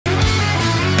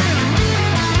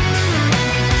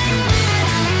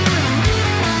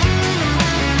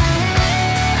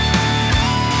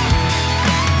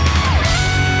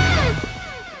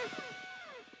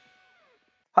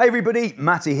Hi everybody,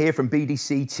 Matty here from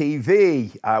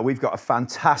BDCTV. We've got a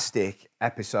fantastic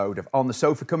episode of On the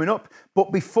Sofa coming up.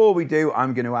 But before we do,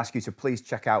 I'm going to ask you to please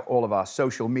check out all of our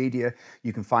social media.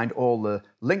 You can find all the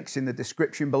links in the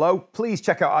description below. Please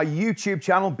check out our YouTube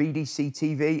channel,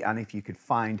 BDCTV. And if you could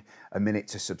find a minute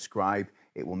to subscribe,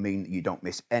 it will mean that you don't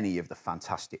miss any of the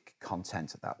fantastic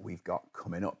content that we've got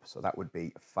coming up. So that would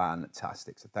be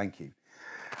fantastic. So thank you.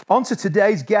 On to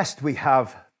today's guest, we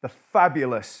have the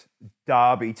fabulous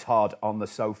Darby Todd on the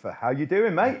sofa. How you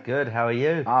doing, mate? Good. How are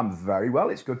you? I'm very well.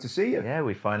 It's good to see you. Yeah,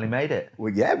 we finally made it.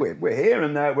 Well, yeah, we're here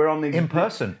and we're on these... In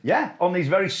person. Yeah, on these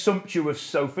very sumptuous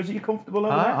sofas. Are you comfortable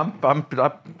over there?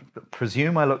 I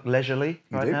presume I look leisurely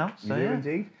right now. So you do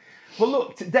indeed. Well,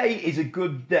 look, today is a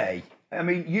good day. I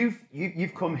mean,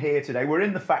 you've come here today. We're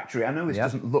in the factory. I know this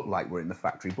doesn't look like we're in the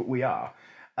factory, but we are.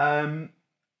 And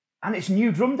it's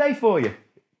new drum day for you.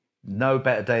 No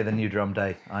better day than New Drum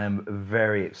Day. I am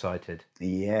very excited.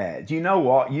 Yeah. Do you know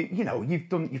what?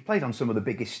 You've played on some of the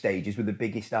biggest stages with the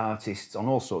biggest artists on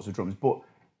all sorts of drums, but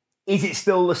is it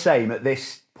still the same at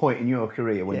this point in your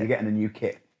career when you're getting a new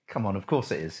kit? Come on, of course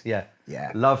it is. Yeah.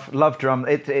 Yeah. Love drum.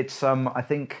 It's I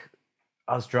think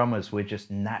us drummers, we're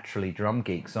just naturally drum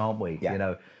geeks, aren't we? Yeah.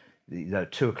 You know,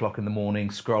 2 o'clock in the morning,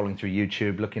 scrolling through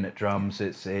YouTube, looking at drums.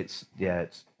 It's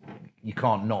you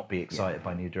can't not be excited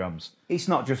by new drums. It's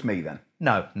not just me then.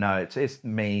 No, it's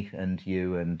me and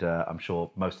you and I'm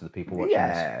sure most of the people watching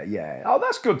this. Yeah. Oh,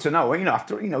 that's good to know.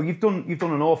 After you've done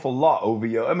an awful lot over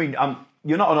your. I mean,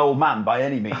 you're not an old man by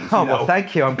any means. Oh well,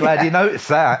 thank you. I'm glad you noticed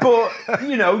that. But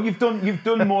you've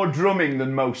done more drumming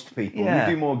than most people. Yeah.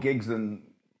 You do more gigs than.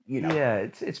 Yeah,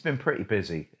 it's been pretty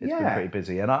busy. It's been pretty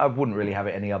busy, and I wouldn't really have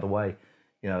it any other way.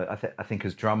 I think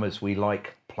as drummers we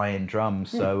like playing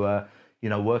drums, so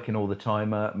working all the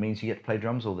time means you get to play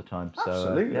drums all the time. So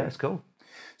absolutely, yeah, it's cool.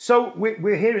 So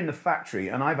we're here in the factory,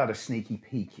 and I've had a sneaky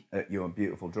peek at your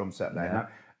beautiful drum set there.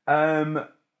 Now,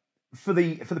 for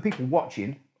the people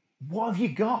watching, what have you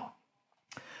got?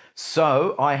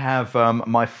 So I have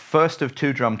my first of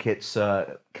 2 drum kits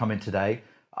coming today.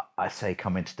 I say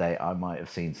coming today. I might have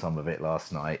seen some of it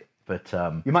last night, but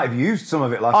you might have used some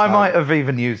of it last night. I might have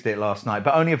even used it last night,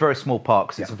 but only a very small part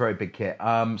because it's a very big kit.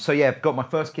 So yeah, I've got my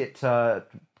first kit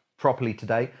properly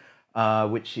today,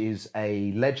 which is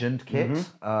a Legend kit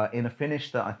in a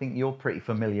finish that I think you're pretty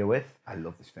familiar with. I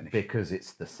love this finish because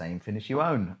it's the same finish you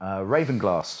own, Raven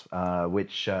Glass,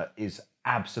 which is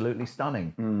absolutely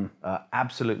stunning.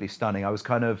 Absolutely stunning. I was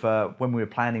kind of when we were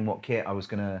planning what kit I was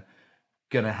gonna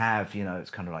have, it's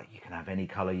kind of like you can have any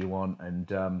color you want,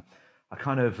 and I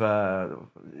kind of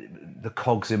the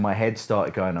cogs in my head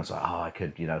started going. I was like, I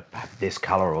could have this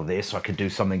color or this, or I could do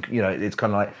something. It's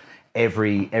kind of like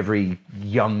every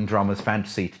young drummer's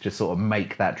fantasy to just sort of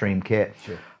make that dream kit.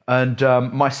 Sure. And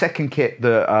my second kit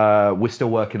that we're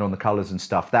still working on the colors and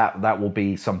stuff, that will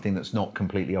be something that's not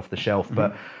completely off the shelf.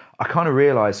 But I kind of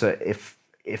realized that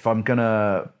if I'm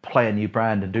gonna play a new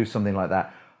brand and do something like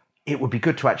that, it would be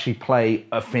good to actually play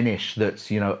a finish that's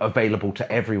available to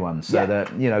everyone, so that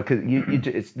because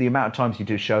it's the amount of times you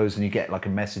do shows and you get like a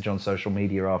message on social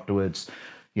media afterwards,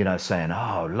 saying,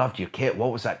 "Oh, loved your kit.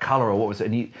 What was that color, or what was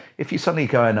it?" And if you suddenly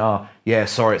going, "Oh, yeah,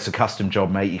 sorry, it's a custom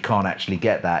job, mate. You can't actually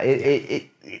get that."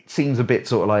 It seems a bit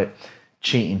sort of like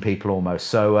cheating people almost.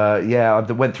 So I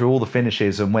went through all the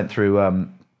finishes and went through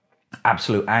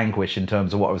absolute anguish in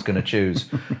terms of what I was going to choose,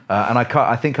 and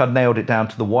I think I nailed it down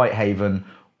to the Whitehaven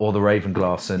or the Raven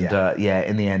Glass, and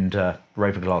in the end,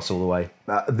 Raven Glass all the way.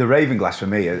 The Raven Glass for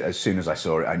me, as soon as I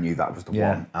saw it, I knew that was the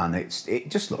one, and it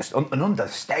just looks. And under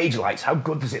stage lights, how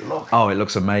good does it look? Oh, it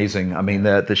looks amazing. I mean,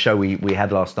 the show we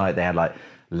had last night, they had like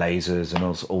lasers and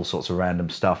all sorts of random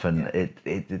stuff, and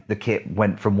the kit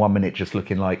went from 1 minute just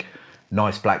looking like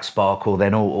nice black sparkle,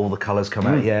 then all the colours come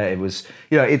out. Yeah, it was,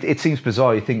 it seems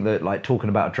bizarre. You think that, like, talking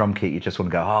about a drum kit, you just want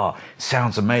to go, it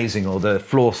sounds amazing, or the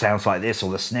floor sounds like this,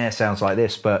 or the snare sounds like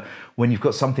this. But when you've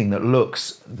got something that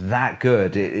looks that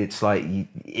good, it's like,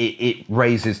 it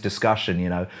raises discussion,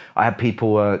 I had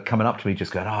people coming up to me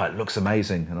just going, it looks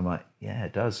amazing. And I'm like, yeah,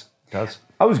 it does.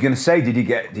 I was going to say, did you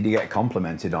get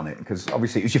complimented on it? Because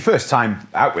obviously it was your first time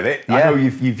out with it. I know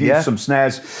you've used some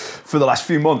snares for the last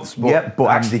few months, but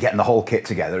actually getting the whole kit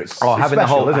together, it's having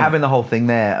special, having the whole thing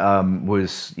there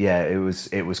was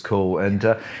it was cool. And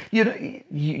gear,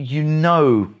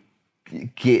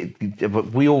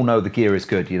 we all know the gear is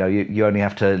good. You only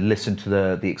have to listen to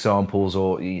the examples,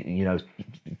 or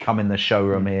come in the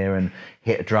showroom here and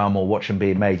hit a drum or watch them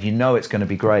being made. It's going to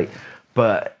be great.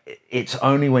 But it's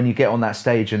only when you get on that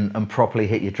stage and properly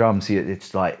hit your drums,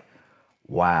 it's like,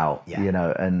 wow,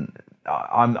 and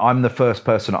I'm the first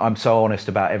person. I'm so honest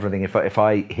about everything. If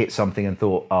I hit something and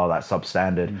thought, oh, that's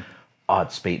substandard,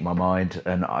 I'd speak my mind,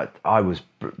 and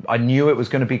I knew it was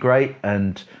going to be great,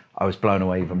 and I was blown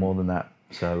away even more than that.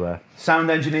 So sound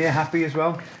engineer happy as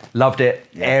well? Loved it.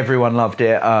 Yeah. Everyone loved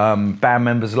it. Band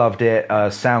members loved it.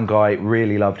 Sound guy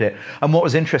really loved it. And what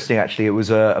was interesting, actually, it was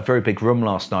a very big room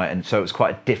last night, and so it was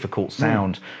quite a difficult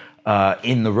sound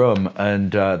in the room,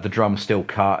 and the drums still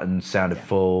cut and sounded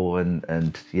full,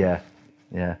 and yeah.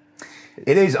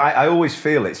 It is. I always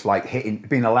feel it's like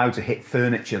being allowed to hit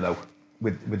furniture though.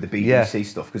 With the BDC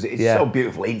stuff, because it's so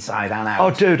beautiful inside and out.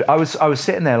 Oh, dude, I was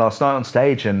sitting there last night on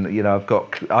stage, and you know,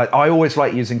 I always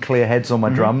like using clear heads on my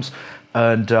drums,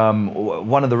 and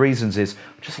one of the reasons is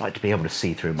I just like to be able to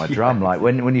see through my drum. Like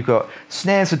when you've got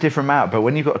snares a different amount, but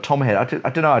when you've got a tom head, I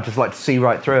don't know, I just like to see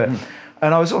right through it.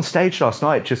 And I was on stage last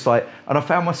night, just like, and I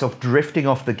found myself drifting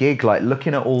off the gig, like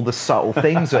looking at all the subtle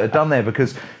things that are done there,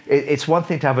 because it's one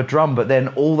thing to have a drum, but then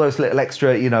all those little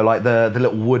extra, you know, like the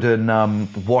little wooden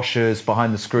washers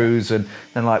behind the screws, and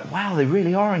then like, wow, they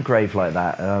really are engraved like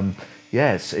that.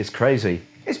 Yeah, it's crazy.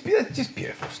 It's just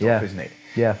beautiful stuff, isn't it?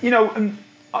 Yeah. You know, and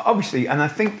obviously, and I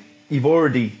think you've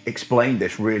already explained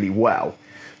this really well,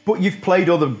 but you've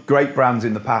played other great brands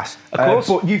in the past. Of course.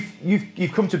 But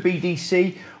you've come to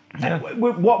BDC. Yeah.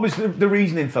 What was the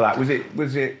reasoning for that? Was it?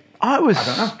 I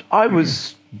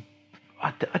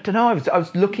don't know. I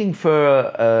was looking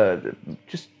for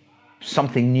just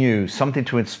something new, something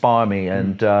to inspire me,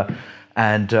 and you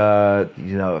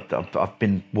know, I've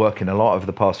been working a lot over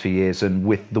the past few years, and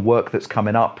with the work that's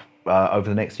coming up over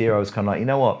the next year, I was kind of like, you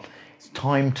know what, it's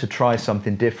time to try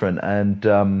something different,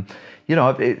 and you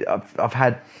know, I've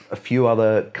had a few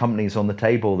other companies on the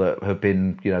table that have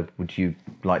been, you know, would you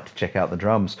like to check out the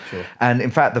drums? Sure. And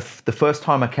in fact, the first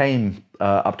time I came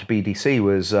up to BDC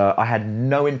was I had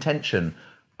no intention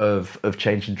of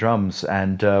changing drums,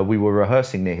 and we were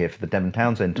rehearsing near here for the Devon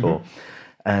Townsend tour,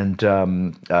 and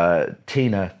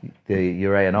Tina,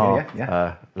 your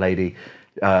A&R lady,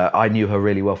 I knew her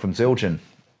really well from Zildjian,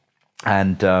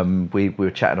 and we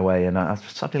were chatting away, and I was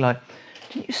suddenly like,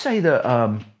 didn't you say that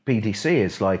BDC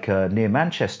is like near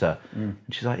Manchester? And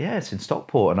she's like, yeah, it's in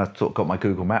Stockport. And I sort of got my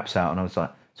Google Maps out, and I was like,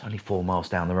 it's only 4 miles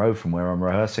down the road from where I'm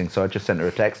rehearsing. So I just sent her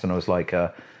a text, and I was like,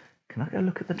 can I go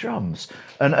look at the drums?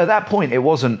 And at that point, it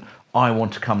wasn't, I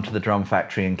want to come to the drum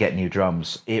factory and get new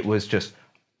drums. It was just,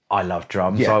 I love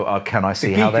drums. Can I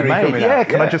see how they're made? Yeah,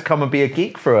 can I just come and be a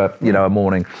geek for a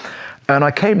morning? And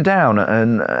I came down,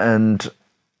 and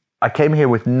I came here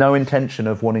with no intention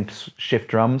of wanting to shift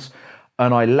drums.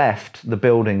 And I left the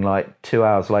building like 2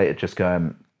 hours later, just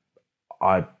going,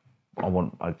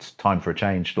 it's time for a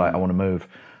change. Like, I want to move.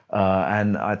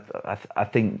 And I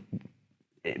think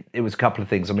it was a couple of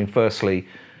things. I mean, firstly,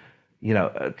 you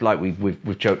know, like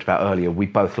we've joked about earlier, we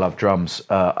both love drums,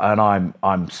 and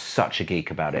I'm such a geek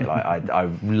about it. Like, I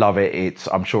love it.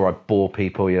 I'm sure I bore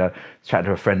people. You know, I was chatting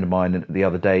to a friend of mine the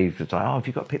other day. He was like, "Oh, have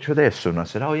you got a picture of this?" And I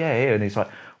said, "Oh yeah, here." And he's like,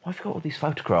 "Why have you got all these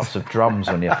photographs of drums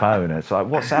on your phone?" And it's like,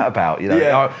 what's that about? You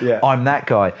know, I'm that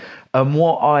guy. And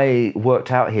what I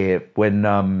worked out here when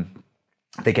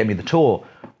they gave me the tour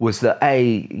was that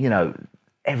you know,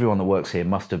 everyone that works here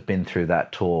must have been through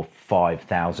that tour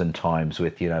 5,000 times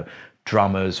with, you know,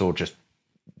 drummers or just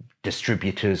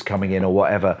distributors coming in or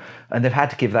whatever, and they've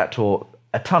had to give that tour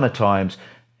a ton of times.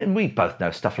 And we both know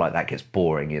stuff like that gets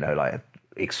boring, you know, like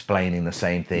explaining the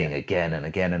same thing again and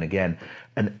again and again.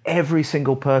 And every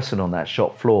single person on that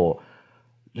shop floor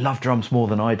loved drums more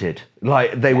than I did.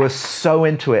 Like, they were so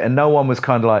into it, and no one was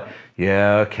kind of like,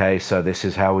 yeah, okay, so this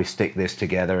is how we stick this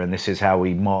together, and this is how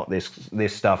we mark this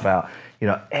stuff out. You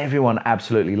know, everyone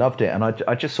absolutely loved it, and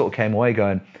I just sort of came away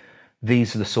going,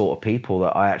 these are the sort of people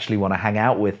that I actually want to hang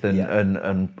out with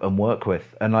and work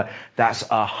with. And like, that's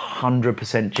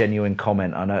 100% genuine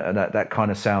comment. I know that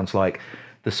kind of sounds like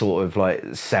the sort of like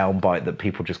soundbite that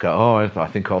people just go, oh, I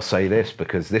think I'll say this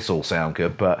because this all sound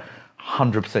good, but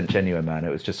 100% genuine, man. It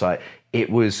was just like, it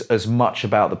was as much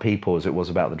about the people as it was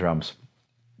about the drums.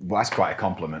 Well, that's quite a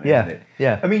compliment, isn't it?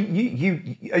 Yeah. I mean,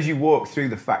 you as you walk through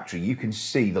the factory, you can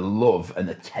see the love and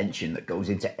attention that goes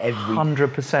into every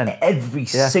 100%. Every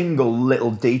single little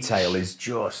detail is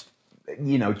just,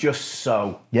 you know, just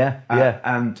so.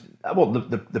 And well,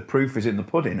 the proof is in the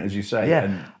pudding, as you say. Yeah.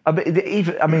 And,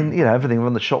 I mean, you know, everything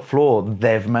on the shop floor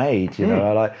they've made. You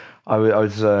know, I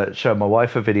was showing my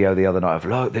wife a video the other night of,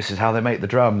 look, this is how they make the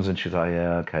drums, and she's like,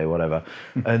 yeah, okay, whatever.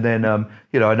 And then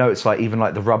you know, I know it's like even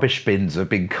like the rubbish bins have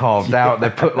been carved out. They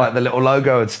put like the little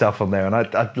logo and stuff on there, and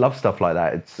I love stuff like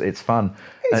that. It's fun.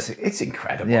 It's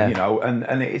incredible, you know,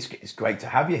 and it's great to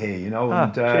have you here, you know.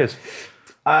 And, cheers.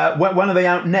 When are they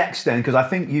out next then? Because I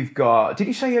think you've got. Did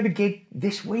you say you had a gig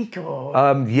this week or?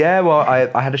 Yeah, well,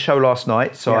 I had a show last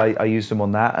night, so I used them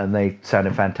on that, and they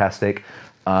sounded fantastic.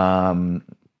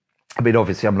 I mean,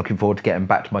 obviously, I'm looking forward to getting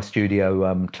back to my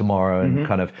studio tomorrow and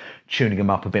kind of tuning them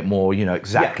up a bit more. You know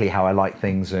exactly how I like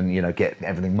things, and get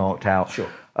everything marked out. Sure.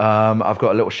 I've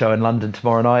got a little show in London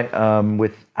tomorrow night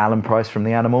with Alan Price from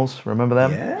the Animals. Remember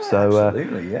them? Yeah, so,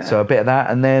 absolutely. Yeah. So a bit of that,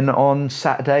 and then on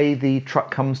Saturday the truck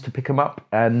comes to pick them up,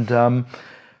 and I'm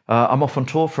off on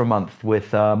tour for a month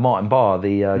with Martin Barr,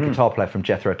 the guitar player from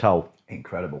Jethro Tull.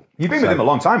 Incredible. You've been with him a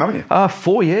long time, haven't you?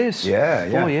 4 years. Yeah,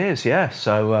 4 years. Yeah.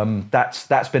 So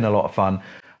that's been a lot of fun.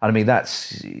 And I mean,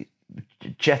 that's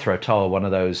Jethro Tull, one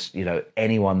of those,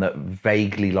 anyone that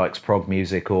vaguely likes prog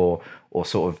music or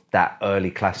sort of that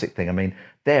early classic thing. I mean,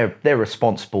 they're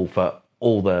responsible for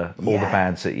all the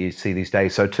bands that you see these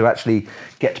days. So to actually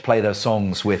get to play those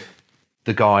songs with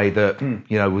the guy that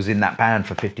was in that band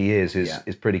for 50 years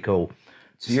is pretty cool.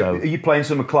 So are you playing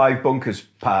some of Clive Bunker's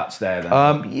parts there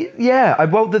then? Yeah.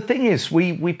 Well, the thing is,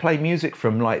 we play music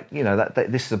from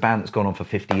this is a band that's gone on for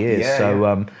 50 years.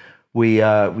 We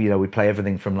play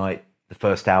everything from like the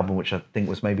first album, which I think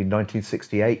was maybe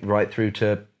 1968, right through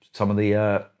to some of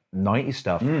the 90s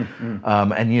stuff.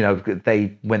 And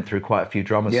they went through quite a few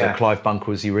drummers. So Clive Bunker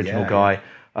was the original guy.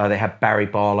 They had Barry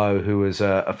Barlow, who was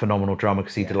a phenomenal drummer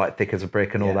because he did like Thick as a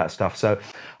Brick and all that stuff. So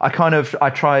I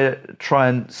try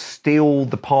and steal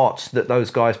the parts that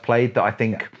those guys played that I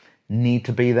think need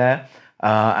to be there,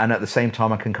 and at the same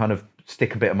time I can kind of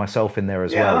stick a bit of myself in there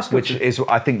as well, which is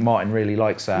I think Martin really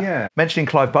likes that. Yeah. Mentioning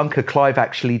Clive Bunker, Clive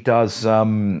actually does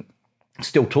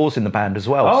still tours in the band as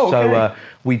well. Oh, okay. So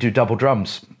we do double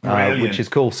drums, which is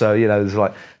cool. So there's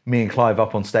like me and Clive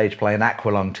up on stage playing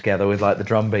Aqualung together with like the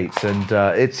drum beats, and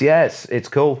it's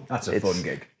cool. That's a fun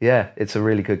gig. Yeah, it's a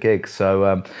really good gig. So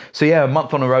a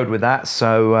month on the road with that.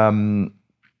 So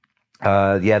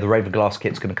the Raven Glass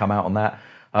kit's going to come out on that.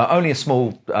 Only a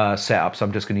small setup, so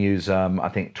I'm just going to use I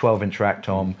think 12-inch rack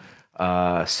tom,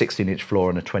 16-inch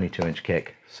floor, and a 22-inch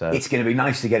kick. So it's going to be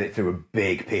nice to get it through a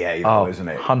big PA, though, isn't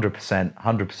it?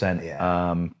 100%.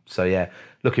 Yeah.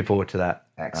 Looking forward to that.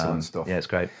 Excellent stuff. Yeah, it's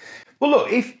great. Well, look,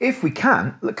 if we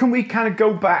can we kind of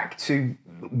go back to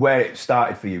where it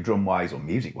started for you, drum wise or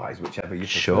music wise, whichever you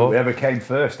prefer. Sure. Whatever came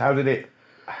first. How did it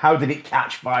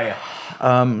catch fire?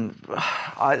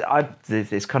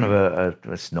 It's kind of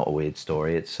it's not a weird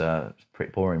story. It's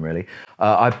pretty boring, really.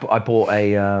 I bought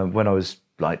when I was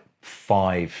like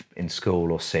 5 in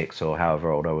school or 6 or however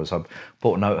old I was. I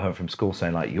bought a note home from school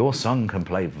saying like, your son can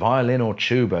play violin or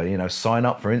tuba, sign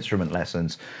up for instrument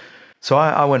lessons. So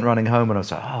I went running home and I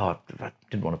was like, I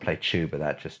didn't want to play tuba.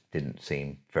 That just didn't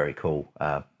seem very cool.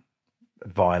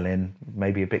 Violin,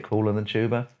 maybe a bit cooler than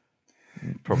tuba.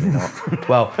 Probably not.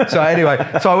 Well, so anyway,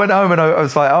 so I went home and I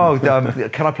was like,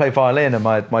 can I play violin? And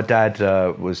my dad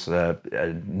was a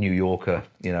New Yorker,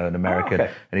 an American.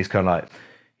 And he's kind of like,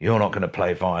 you're not going to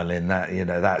play violin,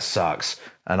 that sucks.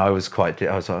 And I was like,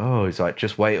 he's like,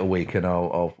 just wait a week and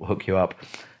I'll hook you up.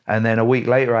 And then a week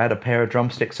later, I had a pair of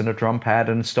drumsticks and a drum pad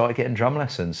and started getting drum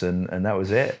lessons, and that was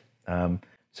it.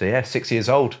 6 years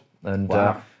old, and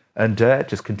wow.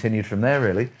 Just continued from there,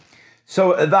 really.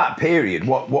 So at that period,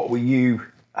 what were you?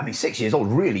 I mean, 6 years old,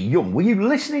 really young. Were you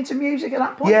listening to music at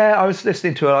that point? Yeah, I was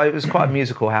listening to it. It was quite a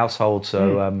musical household,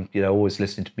 so always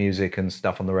listening to music and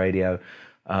stuff on the radio.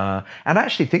 And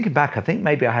actually, thinking back, I think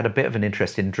maybe I had a bit of an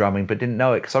interest in drumming, but didn't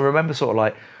know it because I remember sort of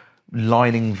like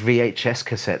lining VHS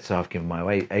cassettes. I've given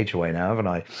my age away now, haven't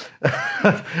I?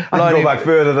 I can go back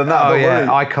further than that. Oh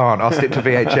yeah, I can't. I'll stick to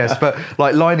VHS. But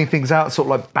like lining things out, sort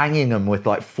of like banging them with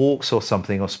like forks or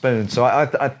something or spoons. So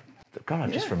I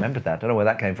just remembered that. I don't know where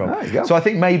that came from. There you go. So I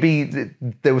think maybe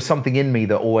there was something in me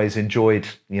that always enjoyed,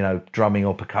 drumming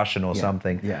or percussion or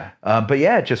something. Yeah. But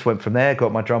just went from there.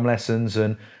 Got my drum lessons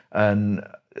and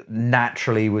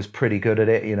naturally was pretty good at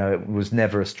it. It was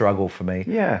never a struggle for me.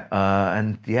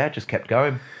 Yeah. Just kept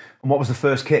going. And what was the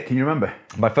first kit? Can you remember?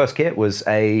 My first kit was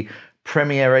a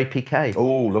Premier APK.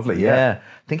 Oh, lovely. Yeah.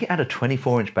 I think it had a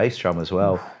 24-inch bass drum as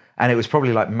well. And it was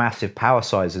probably like massive power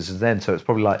sizes then. So it's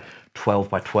probably like 12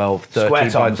 by 12,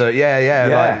 13 by 30.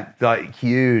 Yeah. Like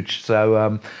huge.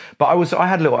 So, but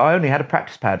I only had a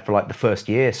practice pad for like the first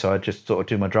year. So I just sort of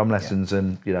do my drum lessons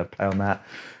and, play on that.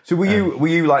 So were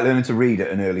you like learning to read at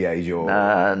an early age or?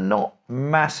 Not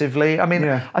massively. I mean,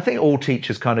 I think all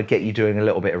teachers kind of get you doing a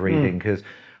little bit of reading because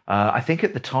I think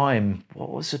at the time,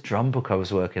 what was the drum book I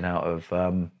was working out of?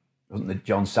 Wasn't the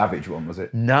John Savage one, was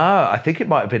it? No, I think it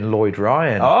might have been Lloyd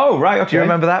Ryan. Oh, right, okay. Do you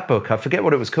remember that book? I forget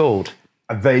what it was called.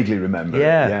 I vaguely remember.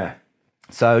 Yeah.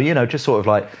 So, just sort of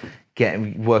like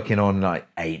working on like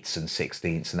 8ths and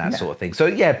 16ths and that sort of thing. So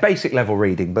yeah, basic level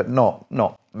reading, but not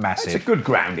massive. It's a good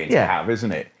grounding to have,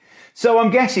 isn't it? So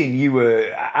I'm guessing you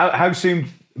were, how soon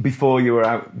before you were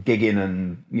out gigging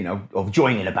and, you know, or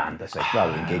joining a band, I say,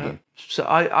 rather than gigging? So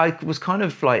I was kind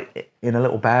of like in a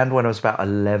little band when I was about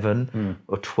 11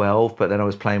 or 12, but then I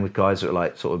was playing with guys that were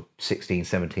like sort of 16,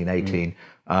 17, 18.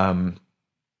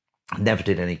 Never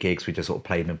did any gigs. We just sort of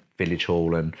played in a village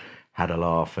hall and had a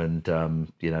laugh, and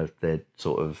you know, they'd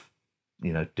sort of,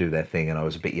 you know, do their thing, and I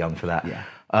was a bit young for that.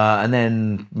 And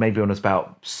then maybe when I was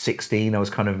about 16, I was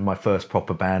kind of in my first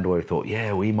proper band where we thought,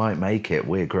 yeah, we might make it,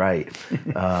 we're great.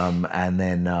 And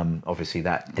then obviously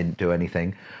that didn't do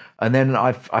anything. And then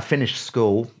I finished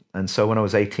school, and so when I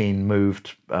was 18,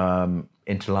 moved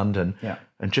into London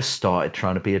and just started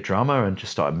trying to be a drummer, and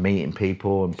just started meeting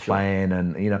people and playing,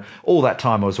 and, you know, all that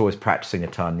time I was always practicing a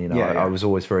ton. You know, I was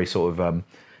always very sort of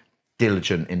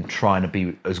diligent in trying to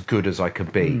be as good as I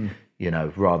could be. You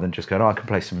know, rather than just going, oh, I can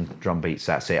play some drum beats,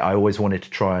 that's it. I always wanted to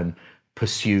try and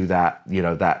pursue that, you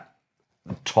know, that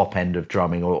top end of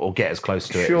drumming, or get as close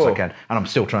to it as I can. And I'm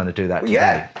still trying to do that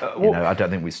today. You know, I don't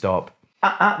think we stop.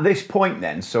 At this point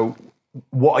then, so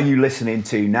what are you listening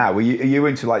to now? Are you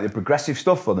into like the progressive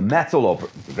stuff, or the metal, or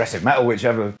progressive metal,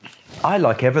 whichever? I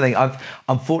like everything.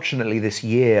 Unfortunately this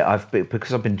year,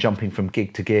 because I've been jumping from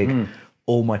gig to gig,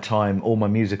 all my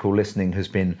musical listening has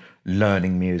been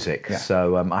learning music.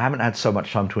 So I haven't had so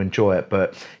much time to enjoy it.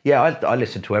 But yeah, I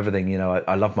listen to everything. You know,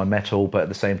 I love my metal, but at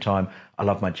the same time, I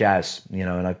love my jazz. You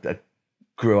know, and I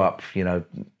grew up, you know,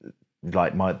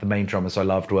 like the main drummers I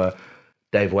loved were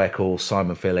Dave Weckl,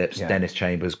 Simon Phillips, Dennis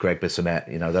Chambers, Greg Bissonette.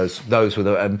 You know, those were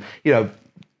the, you know,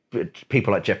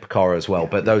 people like Jeff Porcaro as well.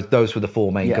 But those were the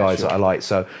four main guys that I liked.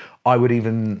 So I would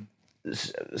even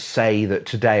say that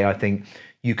today, I think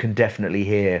you can definitely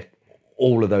hear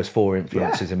all of those four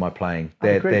influences in my playing.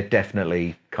 They're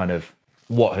definitely kind of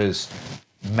what has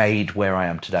made where I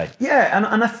am today. Yeah,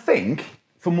 and I think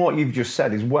from what you've just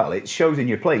said as well, it shows in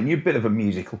your playing. You're a bit of a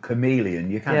musical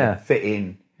chameleon. You kind of fit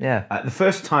in. Yeah. The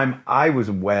first time I was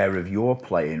aware of your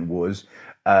playing was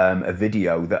a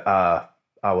video that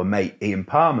our mate Ian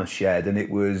Palmer shared, and it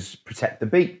was Protect the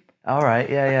Beat. All right,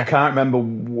 I can't remember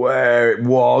where it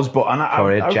was, but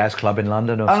probably a jazz club in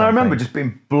London or something. I remember just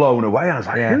being blown away, and I was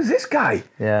like, who's this guy?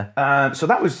 Yeah. So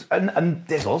that was, and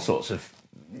there's all sorts of,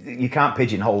 you can't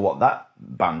pigeonhole what that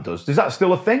band does. Is that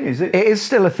still a thing, is it? It is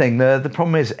still a thing. The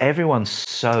problem is everyone's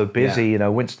so busy. You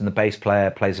know, Winston, the bass player,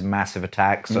 plays a Massive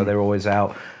Attack, so they're always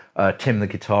out. Tim, the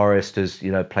guitarist, has,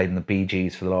 you know, played in the Bee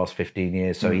Gees for the last 15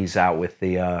 years, so he's out with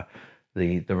the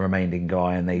remaining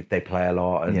guy, and they play a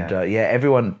lot. And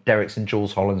everyone, Derek's in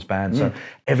Jules Holland's band, so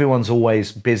everyone's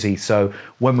always busy. So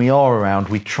when we are around,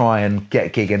 we try and get a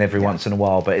gig in every once in a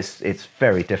while, but it's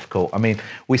very difficult. I mean,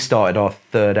 we started our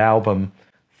third album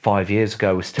 5 years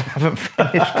ago. We still haven't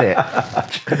finished it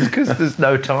just because there's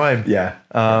no time.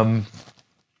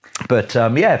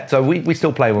 So we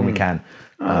still play when we can.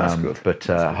 That's good. But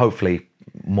hopefully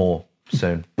more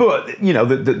soon. But you know,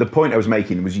 the point I was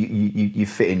making was you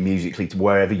fit in musically to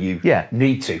wherever you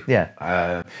need to.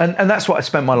 And that's what I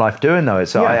spent my life doing, though.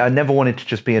 It's I never wanted to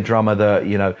just be a drummer that,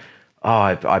 you know,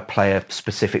 I play a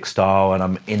specific style and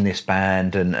I'm in this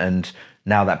band, and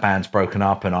now that band's broken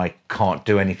up and I can't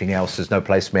do anything else. There's no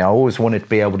place for me. I always wanted to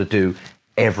be able to do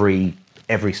every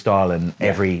style and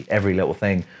every little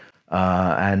thing.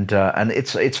 And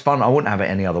it's fun. I wouldn't have it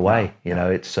any other way. You know,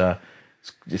 it's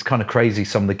kind of crazy,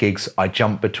 some of the gigs I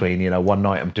jump between. You know, one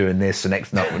night I'm doing this, the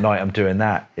next night I'm doing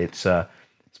that. It's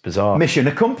bizarre. Mission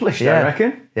accomplished, I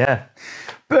reckon. Yeah.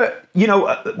 But, you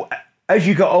know, as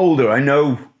you got older, I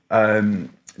know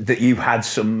that you had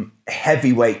some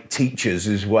heavyweight teachers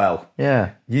as well.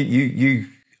 Yeah. You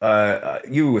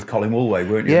were with Colin Woolway,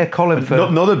 weren't you? Yeah, Colin.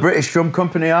 Another British drum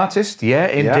company artist. Yeah,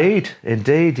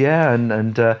 indeed, yeah.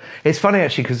 And it's funny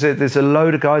actually, because there's a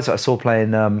load of guys that I saw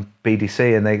playing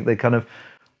BDC, and they kind of,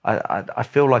 I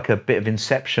feel like a bit of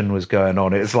Inception was going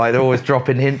on. It's like they're always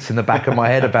dropping hints in the back of my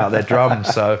head about their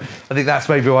drums. So I think that's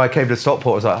maybe why I came to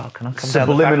Stockport. I was like, oh, can I come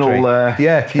Subliminal, down the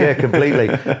factory? Yeah, completely.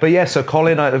 But yeah, so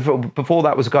Colin, before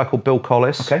that was a guy called Bill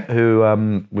Collis,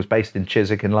 who was based in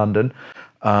Chiswick in London.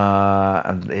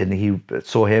 And he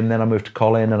saw him. Then I moved to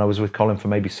Colin, and I was with Colin for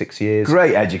maybe 6 years.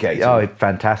 Great educator. Oh,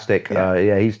 fantastic.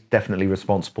 He's definitely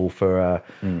responsible for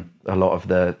a lot of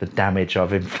the damage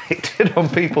I've inflicted on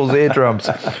people's eardrums.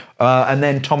 And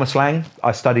then Thomas Lang,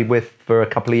 I studied with for a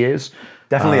couple of years.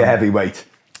 Definitely a heavyweight.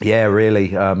 Yeah, really.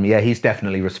 He's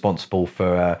definitely responsible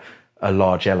for a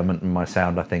large element in my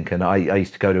sound, I think. And I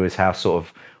used to go to his house sort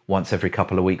of once every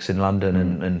couple of weeks in London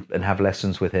and have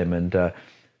lessons with him. And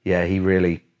he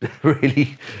really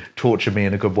really tortured me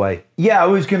in a good way. Yeah, I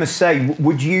was going to say,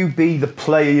 would you be the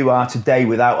player you are today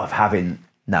without having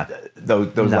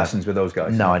those lessons with those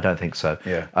guys? No, I don't think so.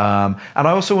 Yeah. And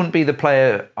I also wouldn't be the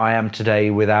player I am today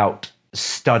without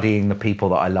studying the people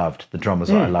that I loved, the drummers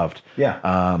that I loved. Yeah.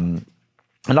 And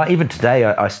like even today,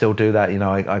 I still do that. You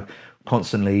know, I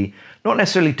constantly, not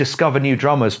necessarily discover new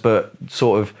drummers, but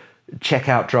sort of check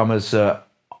out drummers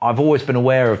I've always been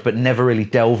aware of, but never really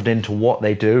delved into what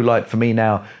they do. Like for me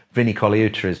now, Vinny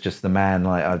Colaiuta is just the man.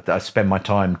 Like I spend my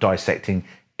time dissecting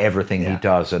everything he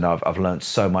does, and I've learned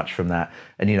so much from that.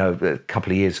 And you know, a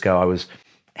couple of years ago, I was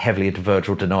heavily into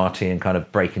Virgil Donati and kind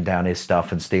of breaking down his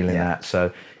stuff and stealing that.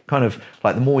 So kind of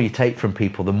like the more you take from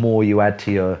people, the more you add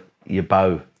to your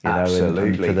bow. You know,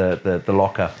 and for the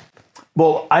locker.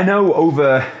 Well, I know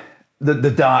over the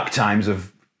dark times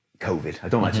of COVID, I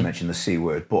don't like to mention the C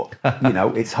word, but you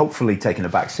know, it's hopefully taken a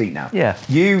back seat now. Yeah.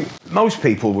 Most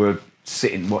people were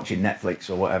sitting watching Netflix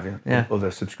or whatever,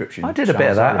 other subscription. I did a bit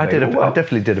of that. I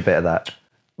definitely did a bit of that.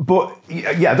 But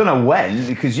yeah, I don't know when,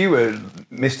 because you were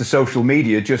Mr. Social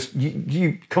Media. Just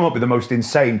you come up with the most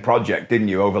insane project, didn't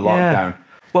you, over lockdown?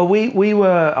 Well,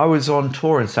 I was on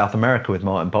tour in South America with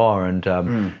Martin Barr,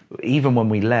 and even when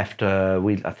we left, I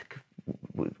think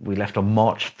we left on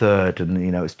March 3rd, and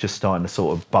you know it's just starting to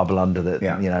sort of bubble under that.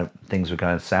 You know, things were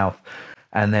going south,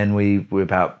 and then we were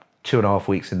about 2.5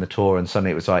 weeks in the tour, and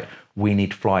suddenly it was like we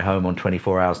need to fly home on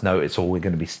 24 hours notice, or we're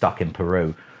going to be stuck in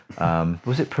Peru.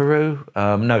 Was it Peru?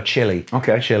 No, Chile.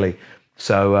 Okay, Chile.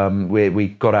 So we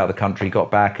got out of the country, got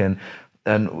back, and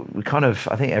we kind of,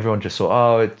 I think everyone just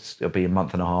thought, it'll be a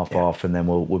month and a half off, and then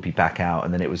we'll be back out.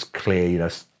 And then it was clear, you know,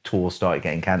 tours started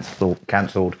getting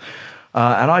cancelled.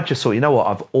 And I just thought, you know what,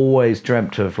 I've always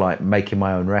dreamt of like making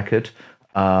my own record.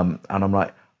 And I'm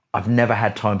like, I've never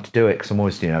had time to do it because I'm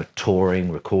always, you know, touring,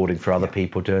 recording for other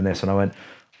people, doing this. And I went,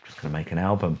 I'm just going to make an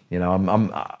album. You know,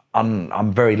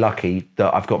 I'm very lucky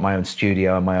that I've got my own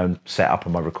studio and my own setup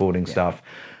and my recording stuff.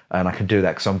 And I can do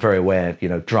that because I'm very aware, you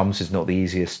know, drums is not the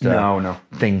easiest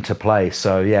thing to play.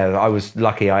 So, yeah, I was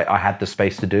lucky I had the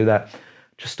space to do that.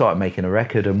 Just started making a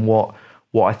record. And what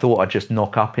I thought I'd just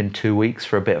knock up in 2 weeks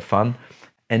for a bit of fun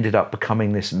ended up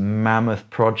becoming this mammoth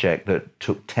project that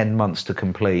took 10 months to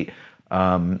complete.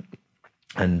 And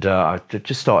I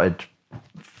just started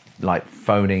like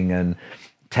phoning and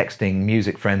texting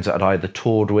music friends that I'd either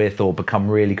toured with or become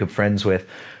really good friends with.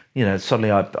 You know,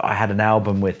 suddenly I had an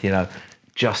album with, you know,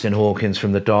 Justin Hawkins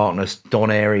from The Darkness, Don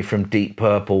Airey from Deep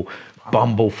Purple,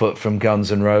 Bumblefoot from Guns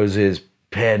N' Roses,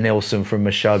 Per Nilsson from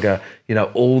Meshuggah, you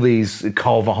know, all these,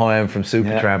 Carl Verheyen from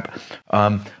Supertramp,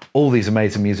 all these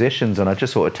amazing musicians. And I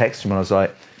just sort of texted them and I was like,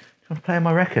 do you want to play on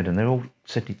my record? And they all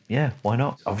said, yeah, why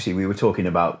not? Obviously, we were talking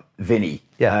about Vinny.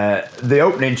 Yeah. The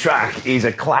opening track is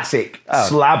a classic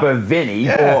slabber Vinny.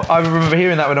 Yeah. I remember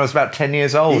hearing that when I was about 10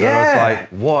 years old. And I was like,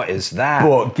 what is that?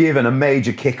 But given a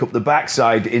major kick up the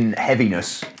backside in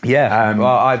heaviness. Yeah. Well,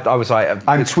 I was like...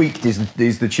 I'm Tweaked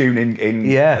is the tune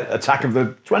in Attack of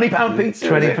the £20 Pizza.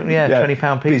 20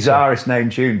 £20 Pizza. Bizarrest name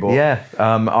tune, but... Yeah.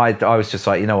 I was just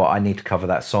like, you know what, I need to cover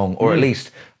that song, or at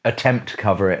least attempt to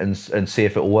cover it and see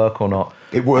if it'll work or not.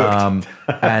 It worked.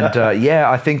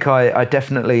 I think I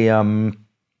definitely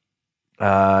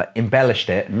embellished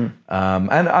it.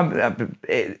 And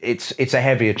it's a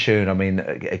heavier tune. I mean,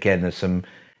 again, there's some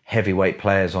heavyweight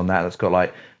players on that. That's got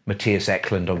like Matthias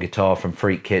Eklund on guitar from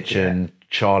Freak Kitchen,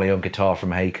 Charlie on guitar from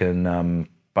Haken,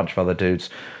 bunch of other dudes.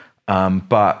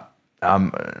 But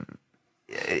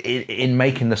in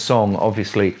making the song,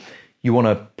 obviously, you want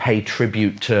to pay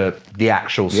tribute to the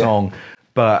actual song,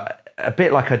 but a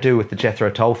bit like I do with the Jethro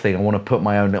Tull thing, I want to put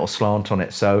my own little slant on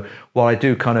it. So while I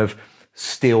do kind of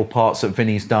steal parts that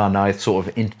Vinny's done, I sort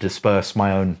of intersperse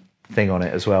my own thing on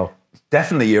it as well.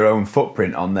 Definitely your own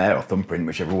footprint on there, or thumbprint,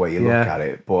 whichever way you look at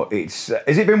it. But it's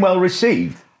has it been well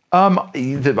received? I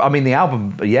mean, the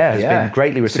album, has been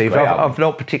greatly received. I've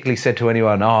not particularly said to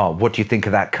anyone, what do you think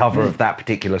of that cover of that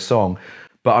particular song?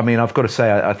 But I mean, I've got to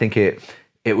say, I think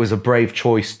it was a brave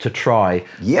choice to try.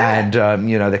 Yeah. And,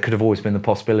 you know, there could have always been the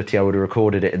possibility I would have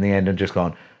recorded it in the end and just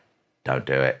gone, don't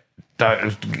do it.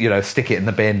 Don't, you know, stick it in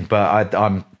the bin. But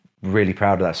I'm really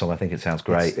proud of that song. I think it sounds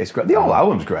great. It's great. The whole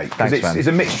album's great. Thanks, man. It's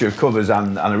a mixture of covers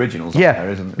and originals on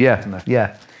there, isn't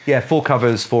it? Yeah, 4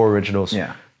 covers, 4 originals.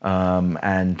 Yeah. I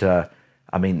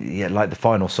mean, like the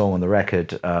final song on the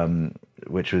record,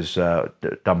 which was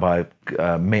done by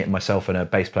me, myself and a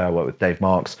bass player I worked with, Dave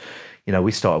Marks. You know,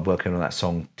 we started working on that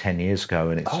song 10 years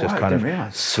ago, and it's just kind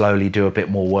of slowly do a bit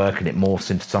more work, and it morphs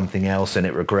into something else, and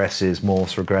it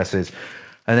regresses.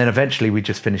 And then eventually we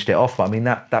just finished it off. I mean,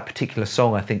 that particular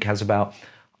song, I think, has about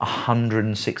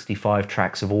 165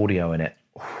 tracks of audio in it.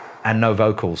 and no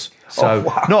vocals. So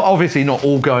not obviously not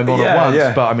all going on at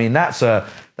once, but I mean that's a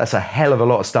hell of a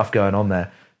lot of stuff going on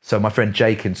there. So my friend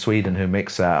Jake in Sweden who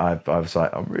mixed that, I was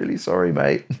like, I'm really sorry,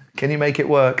 mate. Can you make it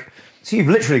work? So you've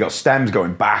literally got stems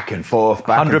going back and forth,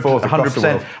 back and forth across the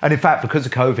world. And in fact, because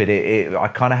of COVID, I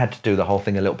kind of had to do the whole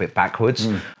thing a little bit backwards.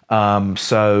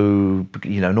 So,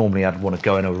 you know, normally I'd want to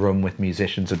go in a room with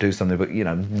musicians or do something, but, you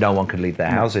know, no one could leave their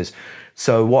houses.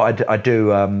 So what I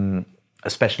do,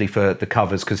 especially for the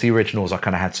covers, because the originals I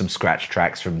kind of had some scratch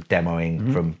tracks from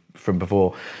demoing from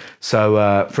before.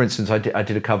 So, for instance, I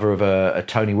did a cover of a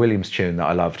Tony Williams tune that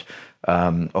I loved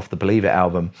off the Believe It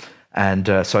album. And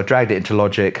so I dragged it into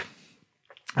Logic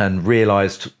and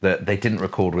realised that they didn't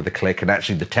record with a click, and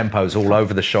actually the tempo's all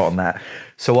over the shot on that.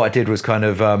 So what I did was kind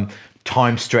of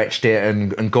time stretched it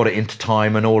and got it into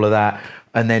time and all of that,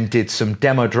 and then did some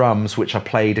demo drums which I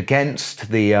played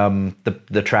against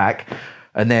the track,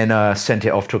 and then sent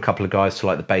it off to a couple of guys, to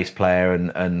like the bass player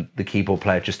and the keyboard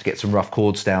player, just to get some rough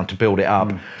chords down to build it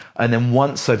up. And then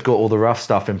once I'd got all the rough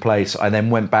stuff in place, I then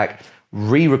went back,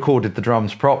 re-recorded the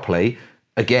drums properly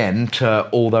again to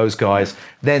all those guys,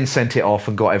 then sent it off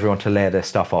and got everyone to layer their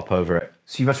stuff up over it.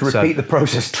 So you've had to repeat the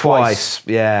process twice.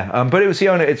 Yeah. But it was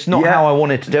it's not how I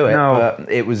wanted to do it,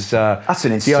 but it was that's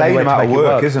an insane amount of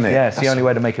work, isn't it? Yeah, it's the only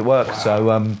way to make it work.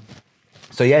 Wow.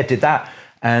 So yeah, did that.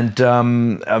 And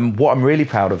what I'm really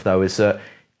proud of though is that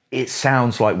it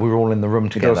sounds like we're all in the room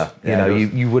together.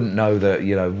 You wouldn't know that,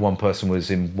 you know, one person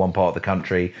was in one part of the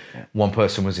country, one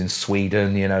person was in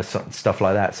Sweden, you know, stuff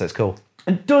like that. So it's cool.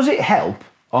 And does it help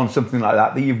on something like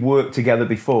that you've worked together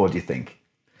before, do you think?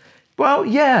 Well,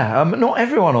 yeah. Not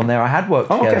everyone on there I had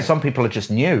worked together. Okay. Some people are just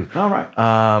new. All right.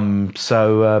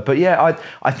 But yeah,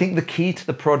 I think the key to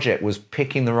the project was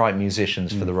picking the right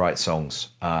musicians for the right songs.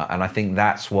 And I think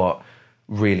that's what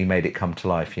really made it come to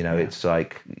life. You know, it's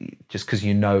like, just because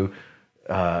you know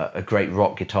a great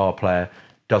rock guitar player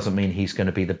doesn't mean he's going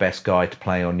to be the best guy to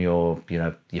play on your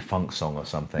funk song or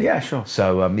something. Yeah, sure.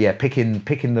 So picking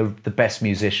the best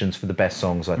musicians for the best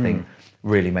songs, I think,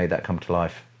 really made that come to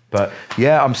life. But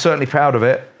yeah, I'm certainly proud of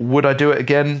it. Would I do it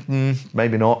again?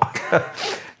 Maybe not.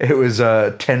 It was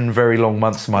 10 very long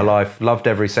months of my life. Loved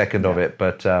every second of it.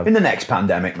 But in the next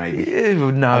pandemic, maybe.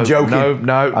 No, I'm joking.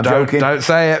 No, I'm joking. Don't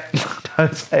say it.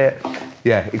 Don't say it.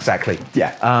 Yeah, exactly.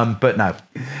 Yeah. But no.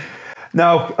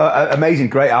 No, amazing,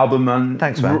 great album, and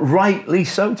thanks, man. Rightly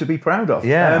so to be proud of.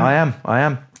 Yeah, I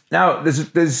am. Now,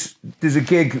 there's a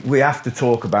gig we have to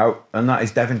talk about, and that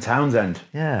is Devin Townsend.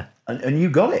 Yeah. And you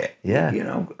got it. Yeah. You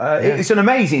know, it's an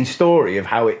amazing story of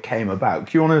how it came about.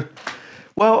 Do you want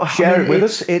to share it with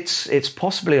us? It's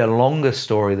possibly a longer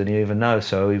story than you even know,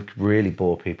 so we could really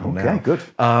bore people now. Okay, good.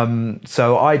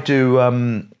 So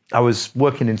I was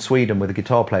working in Sweden with a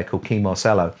guitar player called Key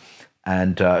Marcello,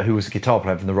 and who was a guitar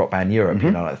player from the rock band Europe,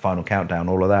 you know, like the Final Countdown,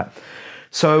 all of that.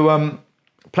 So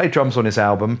played drums on his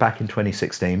album back in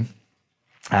 2016.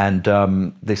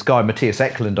 And this guy, Matthias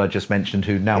Eklund, I just mentioned,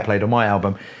 who now played on my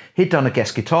album, he'd done a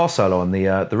guest guitar solo on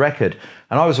the record.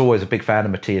 And I was always a big fan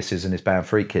of Matthias's and his band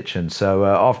Freak Kitchen. So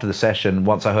after the session,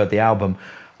 once I heard the album,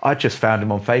 I just found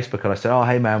him on Facebook and I said, oh,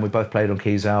 hey man, we both played on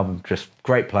Key's album, just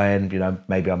great playing, you know,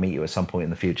 maybe I'll meet you at some point in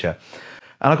the future.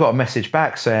 And I got a message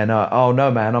back saying, oh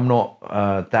no man, I'm not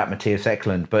that Matthias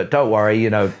Eklund, but don't worry, you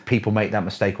know, people make that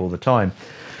mistake all the time.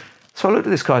 So I looked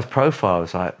at this guy's profile, I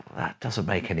was like, that doesn't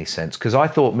make any sense, because I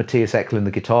thought Matthias Eklund,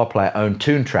 the guitar player, owned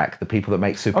Toontrack, the people that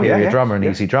make Superior Drummer and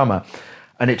Easy Drummer.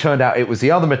 And it turned out it was the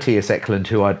other Matthias Eklund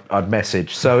who I'd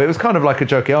messaged. So it was kind of like a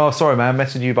joke, oh, sorry man,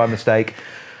 messaged you by mistake.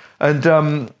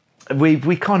 And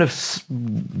we kind of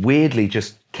weirdly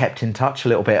just kept in touch a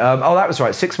little bit. Oh, that was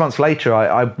right. 6 months later,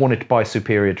 I wanted to buy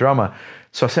Superior Drummer.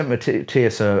 So I sent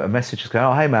Matthias a message going,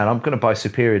 oh, hey man, I'm going to buy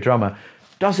Superior Drummer.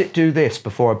 Does it do this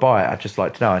before I buy it? I'd just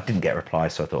like to know. I didn't get a reply,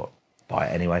 so I thought, buy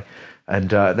it anyway. And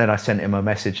then I sent him a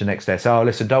message the next day. So, oh,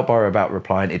 listen, don't worry about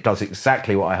replying. It does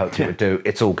exactly what I hoped it would do.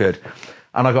 It's all good.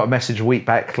 And I got a message a week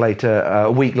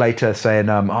later saying,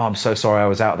 oh, I'm so sorry, I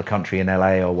was out of the country in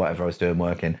LA or whatever I was doing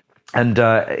working. And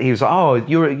he was like, oh,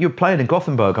 you're playing in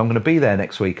Gothenburg. I'm going to be there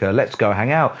next week. Let's go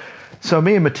hang out. So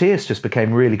me and Matthias just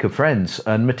became really good friends.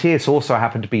 And Matthias also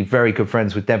happened to be very good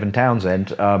friends with Devin Townsend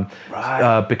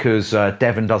because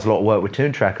Devin does a lot of work with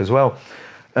Toontrack as well.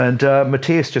 And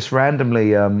Matthias just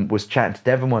randomly was chatting to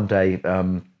Devin one day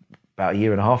about a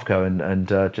year and a half ago and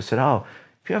just said, oh,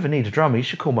 if you ever need a drummer, you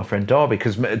should call my friend Darby,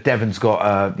 because Devin's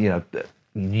got,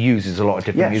 uses a lot of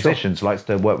different musicians, likes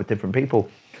to work with different people.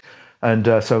 And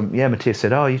so Matthias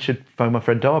said, oh, you should phone my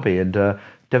friend Darby. And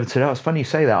Devin said, oh, it's funny you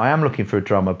say that. I am looking for a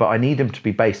drummer, but I need him to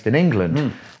be based in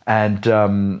England. And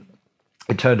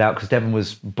it turned out, because Devin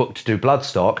was booked to do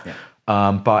Bloodstock,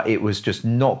 but it was just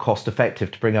not cost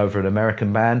effective to bring over an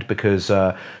American band because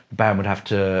the band would have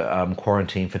to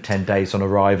quarantine for 10 days on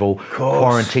arrival,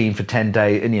 quarantine for 10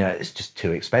 days, and it's just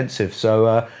too expensive.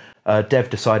 So Dev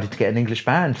decided to get an English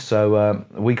band. So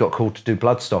we got called to do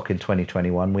Bloodstock in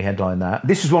 2021. We headlined that.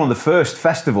 This was one of the first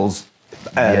festivals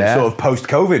sort of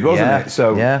post-COVID, wasn't it?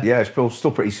 So it's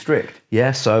still pretty strict.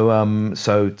 Yeah, so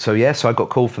I got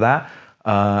called for that.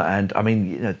 And I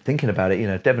mean, thinking about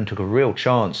it, Devon took a real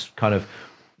chance. Kind of,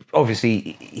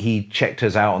 obviously, he checked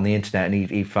us out on the internet, and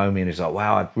he phoned me and he's like,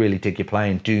 "Wow, I really dig your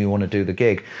playing. Do you want to do the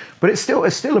gig?" But it's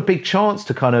still a big chance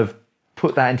to kind of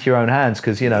put that into your own hands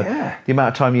because the amount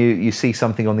of time you see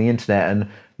something on the internet and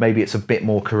maybe it's a bit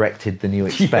more corrected than you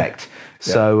expect.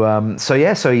 So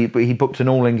he booked an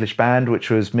all English band,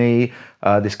 which was me,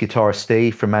 this guitarist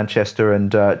Steve from Manchester,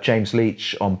 and James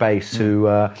Leach on bass,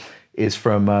 who is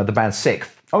from the band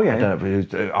Sixth. Oh yeah.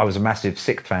 I was a massive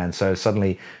Sixth fan, so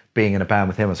suddenly being in a band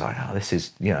with him, I was like, oh, this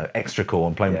is extra cool.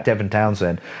 I'm playing with Devon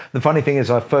Townsend. The funny thing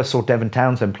is, I first saw Devon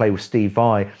Townsend play with Steve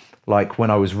Vai like when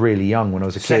I was really young, when I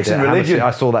was a kid. Sex and Religion. I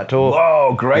saw that tour.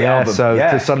 Whoa, great album. So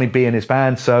to suddenly be in his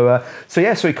band. So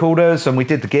he called us and we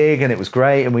did the gig and it was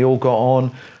great and we all got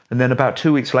on. And then about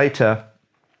 2 weeks later,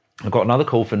 I got another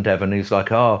call from Devon. He's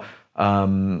like,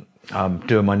 I'm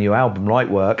doing my new album,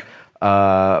 Lightwork.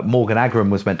 Morgan Agram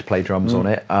was meant to play drums on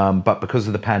it, but because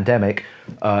of the pandemic,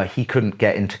 he couldn't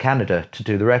get into Canada to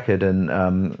do the record. And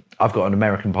I've got an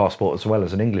American passport as well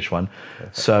as an English one.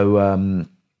 Perfect.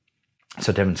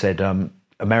 So Devon said,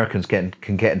 Americans can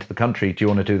get into the country. Do you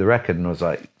want to do the record? And I was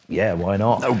like, yeah, why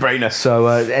not? No brainer. So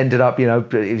ended up, he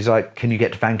was like, can you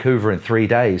get to Vancouver in 3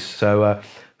 days? So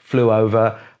flew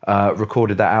over,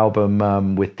 recorded that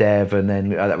album with Dev, and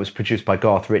then that was produced by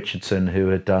Garth Richardson, who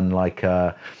had done like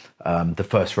the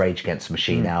first Rage Against the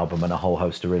Machine album and a whole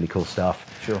host of really cool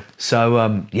stuff. Sure.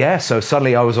 So so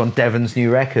suddenly I was on Devon's new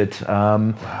record.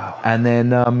 Wow. And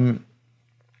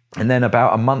then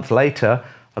about a month later,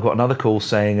 I got another call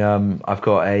saying I've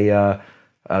got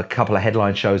a couple of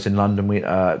headline shows in London.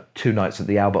 2 nights at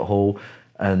the Albert Hall,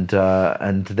 and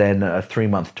then a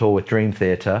 3-month tour with Dream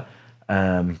Theater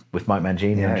with Mike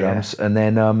Mangini on drums, and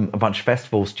then a bunch of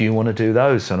festivals. Do you want to do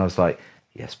those? And I was like,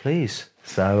 yes, please.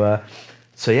 So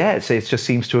it just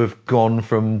seems to have gone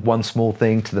from one small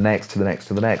thing to the next, to the next,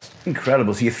 to the next.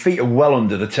 Incredible. So your feet are well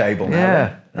under the table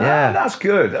now. Yeah. That's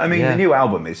good. I mean, the new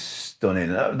album is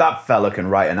stunning. That fella can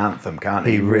write an anthem, can't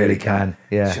he? He really can.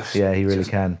 Yeah, he really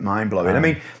can. Mind blowing. I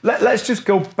mean, let's just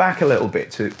go back a little bit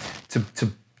to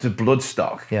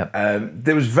Bloodstock. Yeah.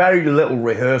 There was very little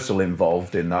rehearsal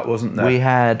involved in that, wasn't there? We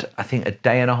had, I think, a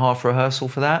day and a half rehearsal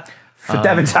for that. For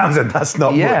Devon Townsend, that's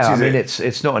not much, is it?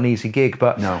 It's not an easy gig,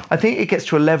 but no. I think it gets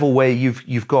to a level where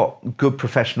you've got good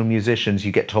professional musicians.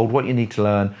 You get told what you need to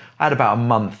learn. I had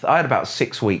about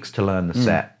 6 weeks to learn the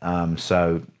set.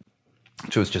 So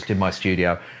it was just in my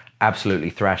studio, absolutely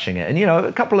thrashing it. And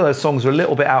a couple of those songs are a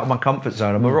little bit out of my comfort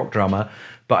zone. I'm a rock drummer,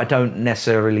 but I don't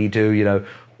necessarily do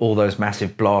all those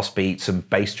massive blast beats and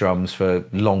bass drums for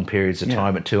long periods of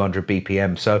time at 200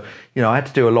 BPM. So I had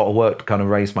to do a lot of work to kind of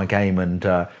raise my game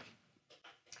and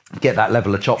get that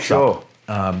level of chops up.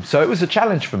 So it was a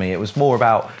challenge for me. It was more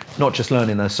about not just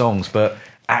learning those songs, but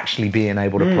actually being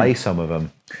able to play some of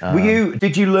them.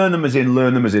 Did you learn them as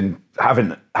in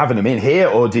having them in here,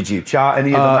 or did you chart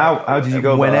any of them? How did you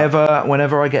go about that?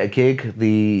 Whenever I get a gig,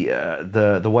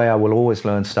 the way I will always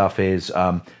learn stuff is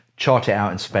chart it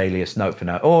out in Sibelius note for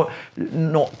note, or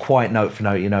not quite note for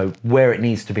note, where it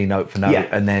needs to be note for note,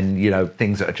 and then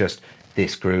things that are just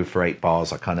this groove for 8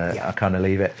 bars, I kind of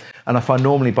leave it. And I find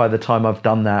normally by the time I've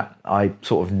done that, I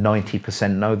sort of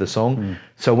 90% know the song.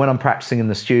 So when I'm practicing in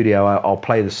the studio, I'll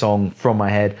play the song from my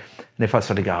head. And if I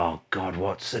suddenly go, oh God,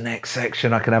 what's the next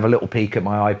section? I can have a little peek at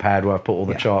my iPad where I put all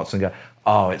the charts and go,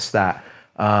 oh, it's that.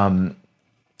 And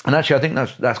actually, I think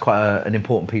that's quite an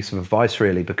important piece of advice,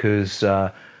 really, because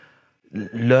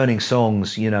learning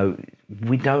songs,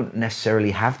 we don't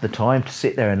necessarily have the time to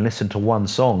sit there and listen to one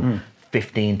song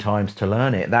 15 times to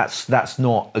learn it. That's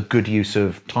not a good use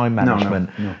of time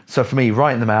management. No. So for me,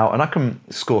 writing them out, and I can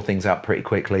score things out pretty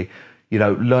quickly,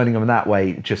 learning them that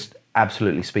way just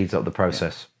absolutely speeds up the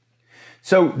process.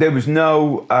 So there was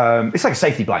no, it's like a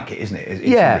safety blanket, isn't it?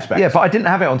 Yeah, but I didn't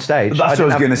have it on stage. That's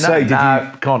what I was going to say.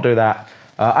 Can't do that.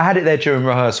 I had it there during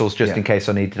rehearsals just in case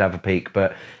I needed to have a peek.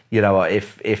 But,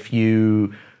 if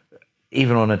you,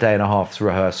 even on a day and a half's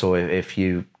rehearsal, if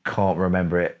you can't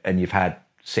remember it and you've had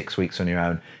 6 weeks on your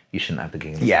own, you shouldn't have the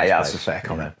gig. Yeah, that's a fair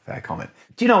comment. Fair comment.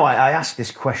 Do you know, I ask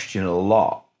this question a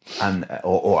lot and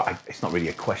it's not really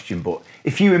a question, but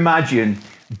if you imagine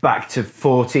back to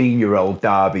 14-year-old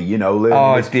Darby, you know,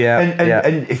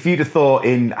 and if you'd have thought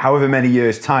in however many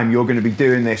years' time you're going to be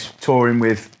doing this, touring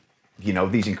with, you know,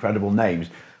 these incredible names,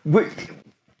 what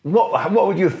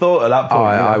would you have thought at that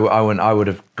point? I would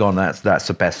have gone, that's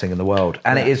the best thing in the world.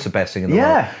 And it is the best thing in the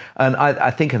world. And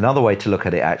I think another way to look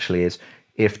at it actually is,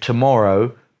 if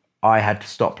tomorrow I had to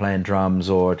stop playing drums,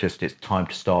 or just it's time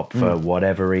to stop for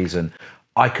whatever reason,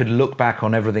 I could look back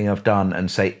on everything I've done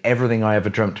and say everything I ever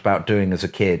dreamt about doing as a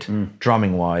kid,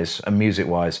 drumming-wise and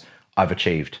music-wise, I've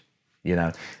achieved, you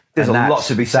know. There's a lot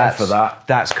to be said for that.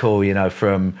 That's cool, you know,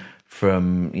 from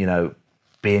you know,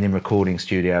 being in recording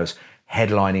studios,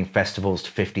 headlining festivals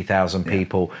to 50,000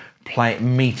 people,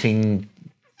 meeting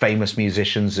famous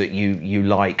musicians that you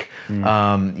like,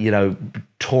 you know,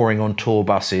 touring on tour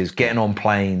buses, getting on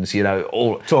planes, you know,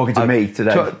 all talking to me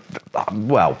today.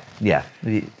 Well, yeah.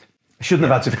 Shouldn't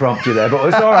have had to prompt you there, but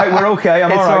it's all right. We're okay.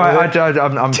 I'm all right.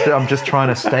 I'm just trying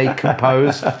to stay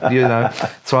composed, you know.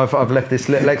 So I've left this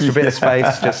little extra bit of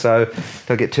space just so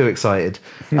don't get too excited.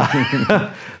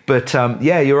 But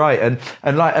yeah, you're right.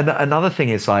 And like another thing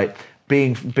is like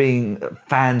being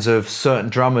fans of certain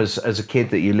drummers as a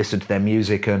kid, that you listened to their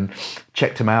music and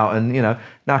checked them out, and you know,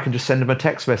 now I can just send them a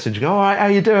text message and go, all right, how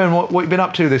you doing? What you been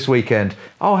up to this weekend?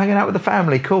 Oh, hanging out with the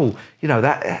family. Cool. You know,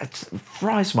 that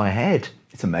fries my head.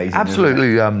 It's amazing.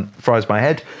 Absolutely fries my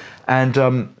head. And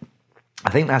I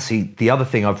think that's the other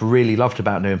thing I've really loved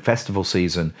about doing festival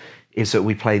season is that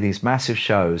we play these massive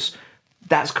shows.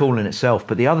 That's cool in itself.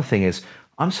 But the other thing is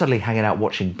I'm suddenly hanging out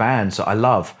watching bands that I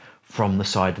love from the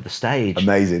side of the stage.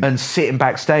 Amazing. And sitting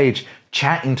backstage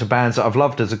chatting to bands that I've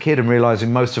loved as a kid and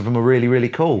realising most of them are really, really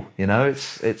cool. You know,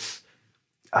 it's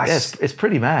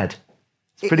pretty mad.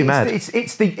 It's pretty mad.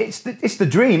 It's the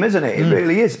dream, isn't it? It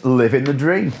really is. Living the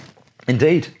dream.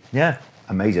 Indeed, yeah.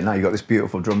 Amazing. Now you've got this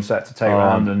beautiful drum set to take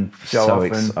around and show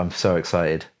off. I'm so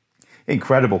excited.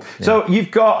 Incredible. Yeah. So you've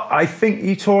got, I think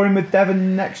you're touring with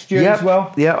Devon next year as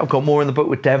well? Yeah, I've got more in the book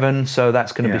with Devon, so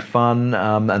that's going to be fun.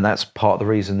 And that's part of the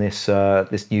reason this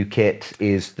new kit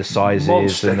is the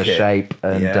sizes and the shape.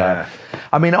 And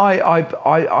I mean,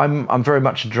 I'm very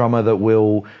much a drummer that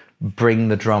will bring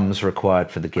the drums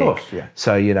required for the gig. Of course, yeah.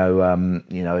 So you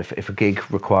know, if a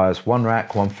gig requires one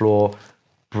rack, one floor,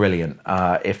 brilliant.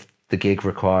 If the gig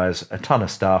requires a ton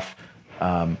of stuff,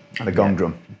 and a gong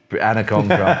drum. And a gong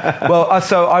drum. Well,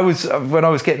 so when I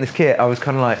was getting this kit, I was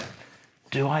kind of like,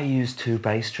 do I use 2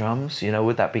 bass drums? You know,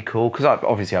 would that be cool? Because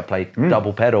obviously I play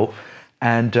double pedal,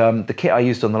 and the kit I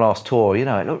used on the last tour, you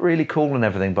know, it looked really cool and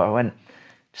everything, but I went,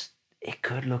 it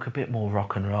could look a bit more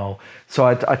rock and roll. So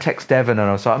I text Devon and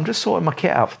I was like, I'm just sorting my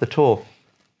kit out for the tour.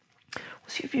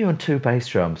 What's your view on 2 bass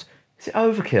drums? Is it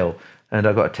overkill? And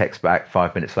I got a text back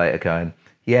 5 minutes later going,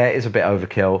 yeah, it is a bit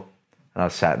overkill. And I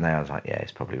was sat there, I was like, yeah,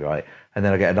 it's probably right. And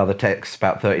then I get another text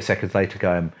about 30 seconds later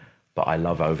going, but I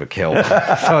love overkill.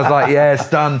 So I was like, yeah, it's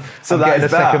done. So I'm getting a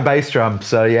second bass drum.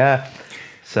 So yeah.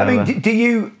 So, I mean,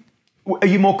 are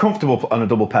you more comfortable on a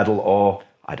double pedal, or?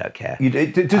 I don't care.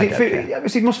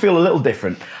 It must feel a little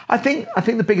different. I think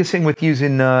the biggest thing with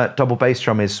using double bass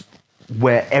drum is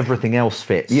where everything else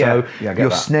fits. Yeah, so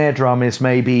your snare drum is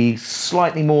maybe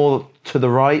slightly more to the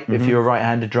right if you're a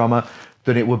right-handed drummer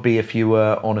than it would be if you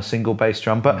were on a single bass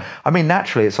drum. But I mean,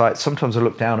 naturally, it's like sometimes I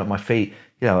look down at my feet.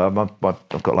 You know,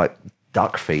 I've got like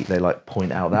duck feet. They like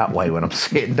point out that way when I'm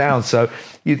sitting down. So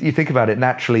you think about it,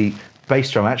 naturally, bass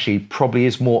drum actually probably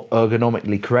is more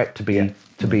ergonomically correct to be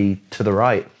to the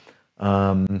right.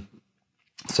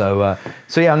 So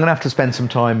yeah, I'm gonna have to spend some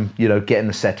time, you know, getting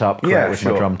the setup correct with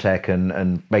my drum tech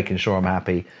and making sure I'm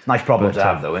happy. Nice problem to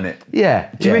have, though, isn't it? Yeah.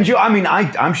 Do you enjoy? I mean,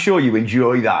 I'm sure you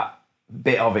enjoy that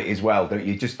bit of it as well, don't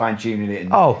you? Just fine tuning it.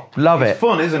 And love it. It's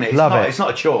fun, isn't it? It's not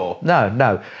a chore.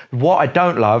 No. What I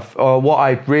don't love, or what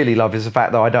I really love, is the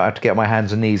fact that I don't have to get my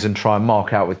hands and knees and try and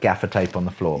mark out with gaffer tape on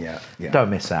the floor. Yeah. Don't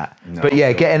miss that. No, but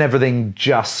yeah, getting everything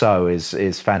just so is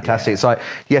fantastic. Yeah. It's like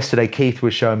yesterday, Keith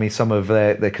was showing me some of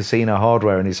their casino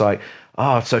hardware, and he's like,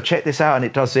 oh, so check this out, and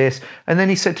it does this. And then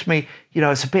he said to me, you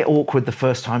know, it's a bit awkward the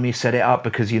first time you set it up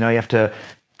because, you know, you have to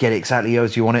get it exactly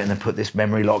as you want it and then put this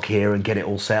memory lock here and get it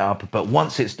all set up. But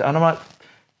once it's done, I'm like,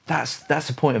 that's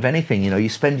the point of anything, you know, you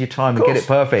spend your time and get it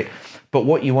perfect. But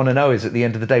what you want to know is at the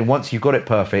end of the day, once you've got it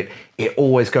perfect, it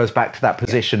always goes back to that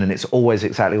position and it's always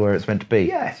exactly where it's meant to be.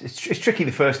 Yeah, it's tricky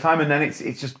the first time and then it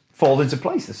just falls into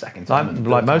place the second time.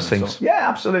 Like most things. So, yeah,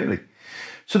 absolutely.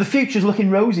 So the future's looking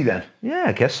rosy then? Yeah,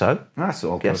 I guess so. That's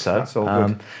all good. Guess so. That's all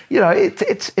good. You know,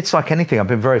 it's like anything. I've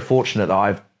been very fortunate that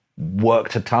I've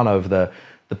worked a ton over the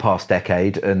past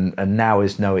decade, and now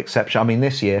is no exception. I mean,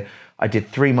 this year I did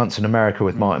 3 months in America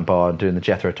with Martin Barr, doing the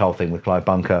Jethro Tull thing with Clive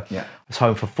Bunker. Yeah. I was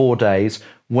home for 4 days,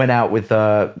 went out with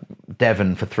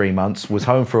Devon for 3 months, was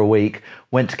home for a week,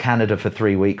 went to Canada for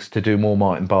 3 weeks to do more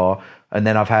Martin Barr, and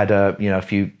then I've had a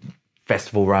few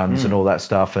festival runs and all that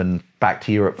stuff, and back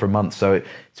to Europe for a month. So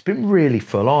it's been really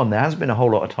full on. There hasn't been a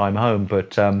whole lot of time home,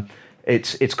 but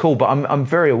it's cool. But I'm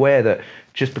very aware that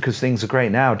just because things are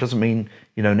great now doesn't mean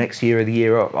next year or the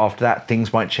year after that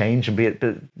things might change and be a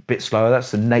bit slower.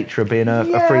 That's the nature of being a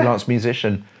freelance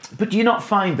musician. But do you not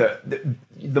find that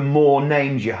the more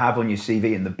names you have on your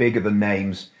CV and the bigger the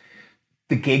names,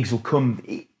 the gigs will come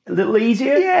a little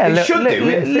easier? Yeah, it should do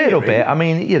a little bit. I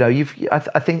mean, I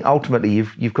think ultimately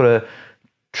you've got to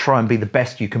try and be the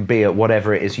best you can be at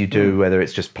whatever it is you do, whether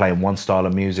it's just playing one style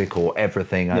of music or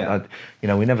everything. Yeah.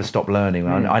 We never stop learning.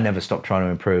 I never stop trying to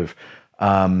improve.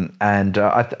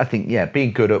 I think,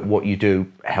 being good at what you do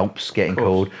helps getting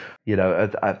called.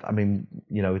 I mean,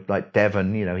 like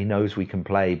Devon, he knows we can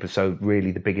play, but so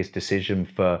really the biggest decision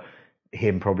for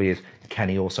him probably is, can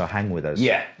he also hang with us?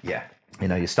 Yeah, yeah.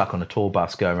 You're stuck on a tour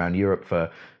bus going around Europe for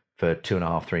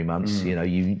 2.5, 3 months.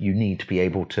 You need to be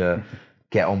able to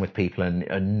get on with people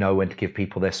and know when to give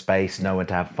people their space, know when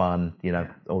to have fun,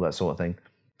 all that sort of thing.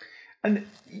 And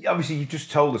obviously you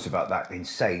just told us about that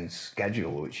insane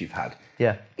schedule which you've had.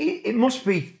 Yeah. It must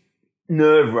be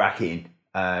nerve-wracking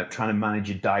trying to manage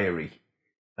a diary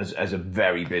as a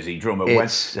very busy drummer.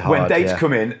 It's hard, when dates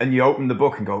come in and you open the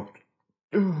book and go,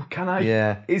 ooh, can I?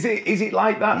 Yeah. Is it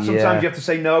like that? Sometimes you have to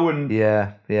say no and...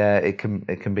 Yeah, it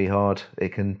can be hard. It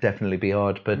can definitely be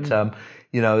hard. But,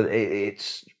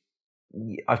 it's...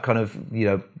 I've kind of,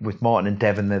 with Martin and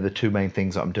Devon, they're the two main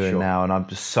things that I'm doing now, and I'm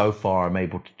just so far I'm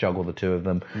able to juggle the two of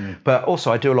them. But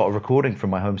also I do a lot of recording from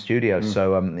my home studio.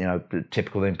 So,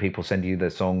 typical thing, people send you their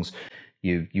songs,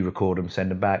 you record them,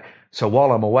 send them back. So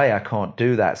while I'm away, I can't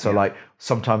do that. So like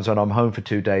sometimes when I'm home for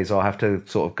 2 days, I'll have to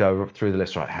sort of go through the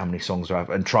list, right, how many songs do I have,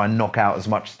 and try and knock out as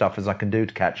much stuff as I can do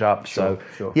to catch up.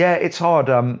 Yeah, it's hard.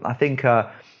 I think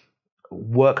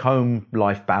work-home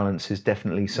life balance is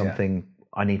definitely something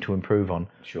I need to improve on.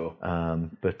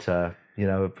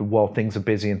 While things are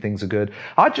busy and things are good,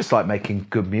 I just like making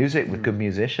good music with good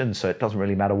musicians, so it doesn't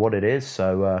really matter what it is.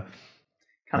 So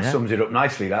kind of sums it up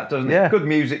nicely, that, doesn't it? Good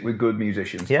music with good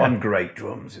musicians on great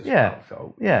drums as well.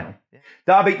 So,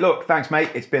 Darby, look, thanks, mate.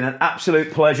 It's been an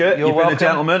absolute pleasure. You've been welcome. a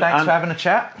gentleman. Thanks for having a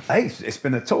chat. Hey, it's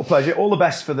been a total pleasure. All the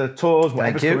best for the tours,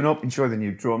 whatever's coming up. Enjoy the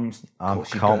new drums.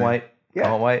 Can't wait.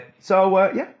 Can't wait. So,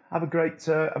 have a great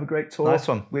tour. Nice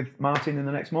one. With Martin in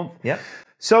the next month. Yeah.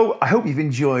 So I hope you've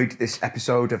enjoyed this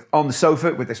episode of On the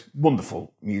Sofa with this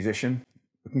wonderful musician.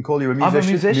 We can call you a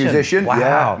musician. I'm a musician. Wow.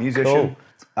 Yeah, musician. Cool.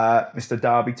 Mr.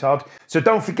 Darby Todd. So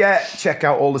don't forget, check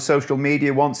out all the social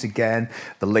media once again.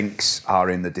 The links are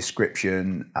in the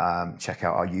description. Check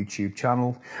out our YouTube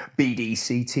channel,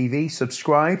 BDCTV.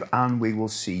 Subscribe, and we will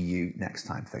see you next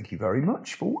time. Thank you very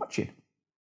much for watching.